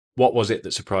What was it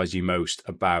that surprised you most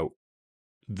about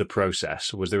the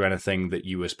process? Was there anything that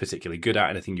you was particularly good at?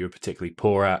 Anything you were particularly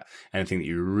poor at? Anything that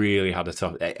you really had a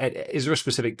tough? Is there a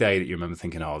specific day that you remember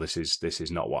thinking, "Oh, this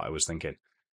is not what I was thinking"?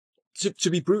 To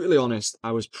be brutally honest,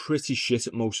 I was pretty shit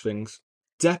at most things.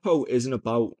 Depot isn't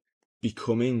about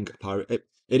becoming a pirate.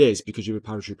 It is because you're a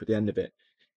paratrooper at the end of it.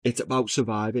 It's about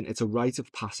surviving. It's a rite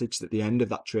of passage that at the end of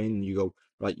that training, you go,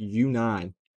 right, you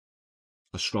nine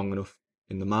are strong enough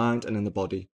in the mind and in the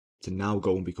body to now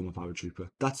go and become a paratrooper.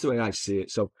 That's the way I see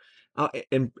it. So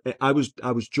I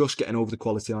was just getting over the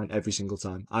quality line every single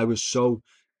time. I was so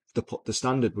the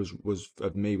standard was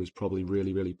of me was probably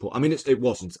really poor. I mean, it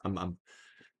wasn't. I'm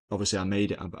obviously I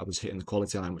made it. I was hitting the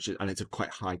quality line, and it's a quite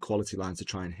high quality line to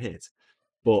try and hit,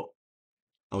 but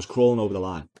I was crawling over the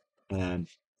line. Um,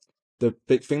 the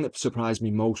big thing that surprised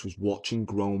me most was watching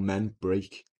grown men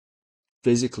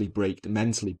physically break,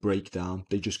 mentally break down.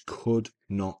 They just could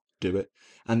not do it.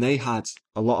 And they had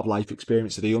a lot of life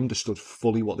experience, so they understood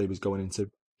fully what they was going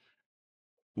into.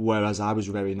 Whereas I was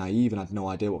very naive and had no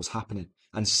idea what was happening.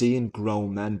 And seeing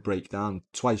grown men break down,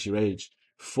 twice your age,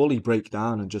 fully break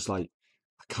down and just like,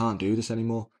 I can't do this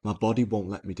anymore. My body won't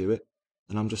let me do it.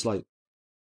 And I'm just like,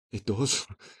 it does.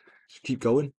 Just keep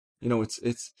going.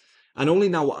 And only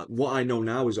now what I know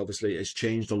now is obviously it's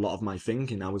changed a lot of my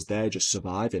thinking. I was there just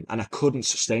surviving, and I couldn't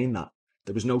sustain that.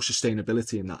 There was no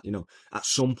sustainability in that. At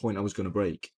some point I was going to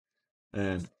break.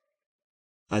 Um,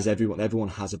 as everyone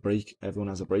has a break, everyone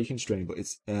has a breaking strain, but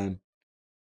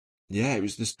yeah, it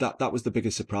was just that was the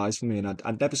biggest surprise for me, and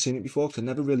I'd never seen it before because I'd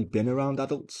never really been around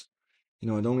adults.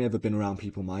 I'd only ever been around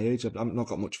people my age. I've not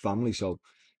got much family, so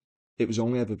it was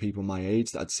only ever people my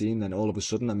age that I'd seen. Then all of a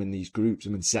sudden, I'm in these groups,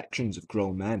 I'm in sections of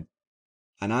grown men,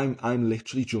 and I'm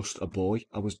literally just a boy.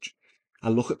 I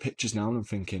look at pictures now and I'm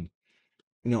thinking,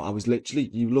 I was literally.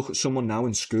 You look at someone now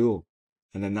in school,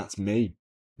 and then that's me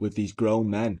with these grown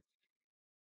men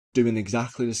doing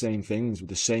exactly the same things with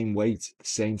the same weight, the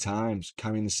same times,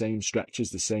 carrying the same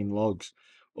stretchers, the same logs,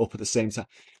 up at the same time.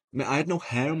 I mean, I had no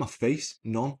hair on my face,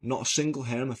 none, not a single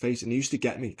hair on my face, and it used to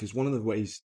get me because one of the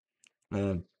ways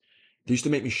they used to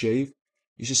make me shave.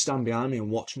 They used to stand behind me and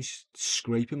watch me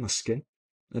scraping my skin.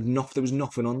 And there was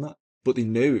nothing on that, but they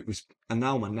knew it was. And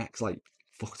now my neck's like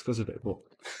fucked because of it.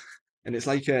 And it's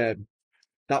like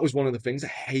that was one of the things I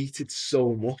hated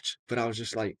so much. But I was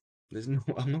just like, there's no,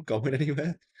 I'm not going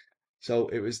anywhere. So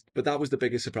it was, but that was the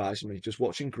biggest surprise for me, just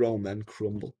watching grown men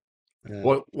crumble.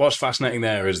 Um, What's fascinating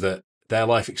there is that their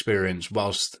life experience,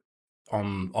 whilst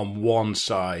on one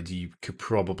side you could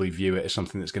probably view it as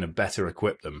something that's going to better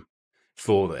equip them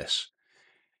for this,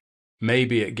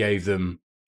 maybe it gave them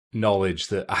knowledge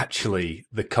that actually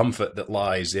the comfort that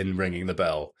lies in ringing the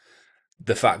bell,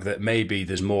 the fact that maybe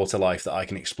there's more to life that I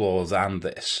can explore than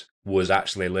this, was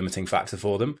actually a limiting factor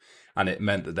for them. And it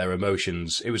meant that their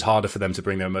emotions, it was harder for them to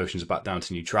bring their emotions back down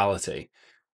to neutrality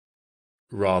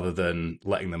rather than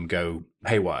letting them go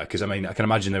haywire. Because I mean, I can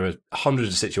imagine there are hundreds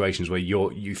of situations where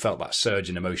you felt that surge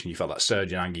in emotion, you felt that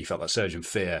surge in anger, you felt that surge in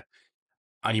fear,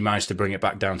 and you managed to bring it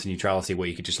back down to neutrality where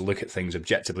you could just look at things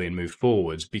objectively and move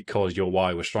forwards because your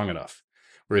why was strong enough.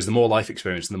 Whereas the more life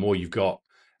experience and the more you've got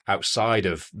outside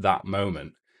of that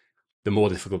moment, the more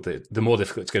difficult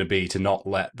it's going to be to not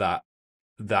let that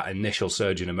initial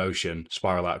surge in emotion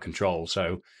spiral out of control.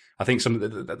 So I think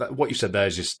what you said there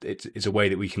is just it's a way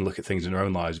that we can look at things in our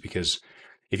own lives, because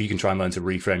if you can try and learn to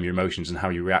reframe your emotions and how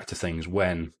you react to things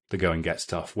when the going gets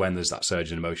tough, when there's that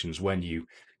surge in emotions, when you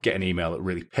get an email that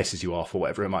really pisses you off or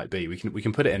whatever it might be, we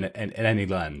can put it in any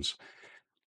lens.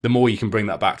 The more you can bring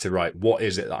that back to, right, what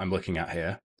is it that I'm looking at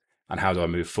here and how do I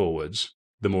move forwards,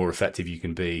 the more effective you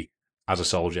can be as a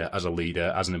soldier, as a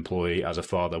leader, as an employee, as a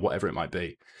father, whatever it might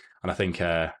be. And I think,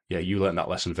 yeah, you learned that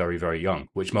lesson very, very young,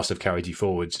 which must have carried you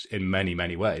forwards in many,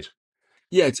 many ways.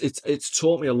 yeah, it's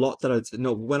taught me a lot that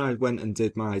when I went and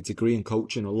did my degree in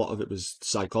coaching, a lot of it was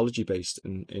psychology based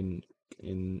in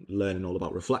learning all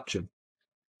about reflection.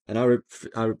 And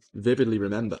I vividly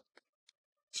remember,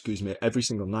 excuse me, every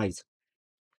single night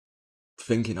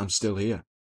thinking, I'm still here.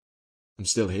 I'm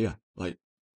still here. Like,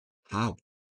 how?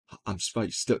 I'm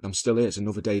still here. It's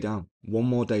another day down. One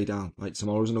more day down. Like,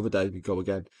 tomorrow's another day. We go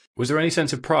again. Was there any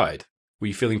sense of pride? Were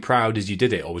you feeling proud as you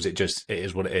did it, or was it just, it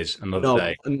is what it is, another No,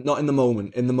 day? not in the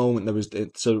moment. In the moment,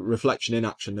 so reflection in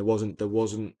action. There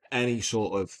wasn't any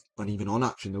sort of, and even on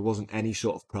action, there wasn't any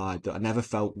sort of pride. That I never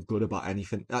felt good about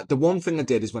anything. The one thing I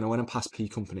did is when I went and passed P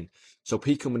Company. So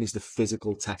P Company is the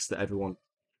physical test that everyone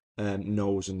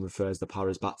knows and refers the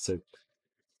paras back to.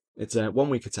 It's 1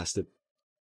 week of testing,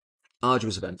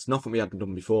 arduous events, nothing we hadn't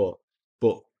done before.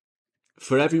 But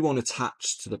for everyone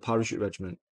attached to the parachute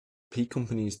regiment, P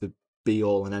Company is be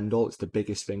all and end all. It's the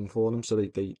biggest thing for them. So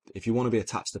they if you want to be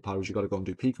attached to Paras, you got to go and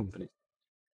do P Company.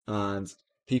 And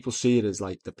people see it as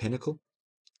like the pinnacle.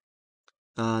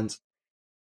 And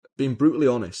being brutally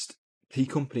honest, P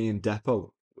Company and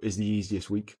Depot is the easiest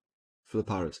week for the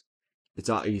Paras. It's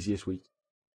our easiest week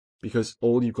because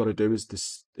all you've got to do is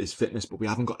this is fitness, but we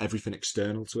haven't got everything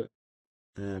external to it.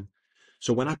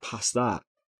 So when I passed that,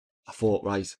 I thought,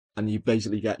 right, and you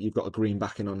basically you've got a green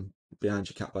backing on behind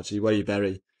your cap badge. So you wear your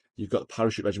berry, you've got the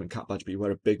Parachute Regiment cap badge, but you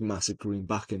wear a big, massive green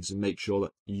backing to make sure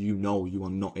that you know you are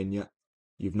not in yet.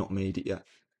 You've not made it yet.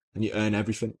 And you earn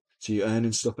everything. So you're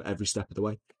earning stuff at every step of the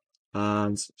way.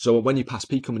 And so when you pass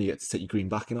P Company, you get to take your green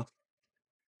backing off.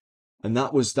 And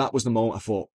that was the moment I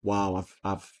thought, wow,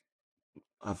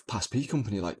 I've passed P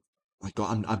Company. Like, my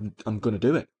God, I'm gonna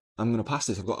do it. I'm gonna pass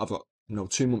this. I've got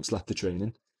 2 months left of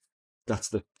training. That's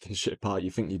the shit part. You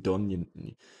think you're done,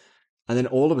 and then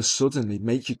all of a sudden they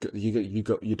make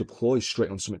you deploy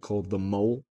straight on something called the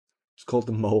mole. It's called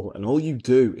the mole, and all you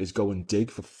do is go and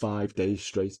dig for 5 days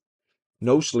straight.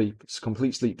 No sleep. It's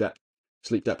complete sleep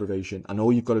deprivation, and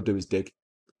all you've got to do is dig,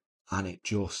 and it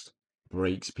just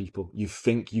breaks people. You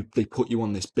think they put you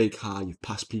on this big high. You've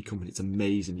passed P Company. It's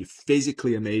amazing. You're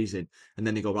physically amazing, and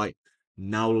then they go, right,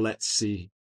 now let's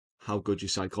see how good your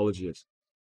psychology is.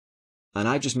 And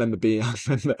I just remember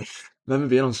remember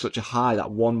being on such a high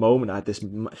that one moment I had this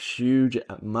huge,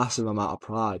 massive amount of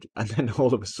pride, and then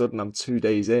all of a sudden I'm 2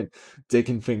 days in,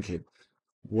 digging, thinking,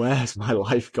 "Where's my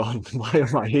life gone? Why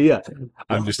am I here?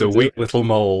 I'm What just am a I doing?" weak little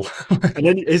mole. And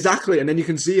then exactly, and then you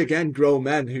can see again grown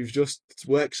men who've just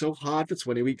worked so hard for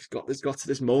 20 weeks, got to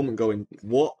this moment, going,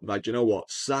 "What? Like, you know what?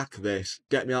 Sack this,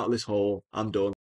 get me out of this hole. I'm done."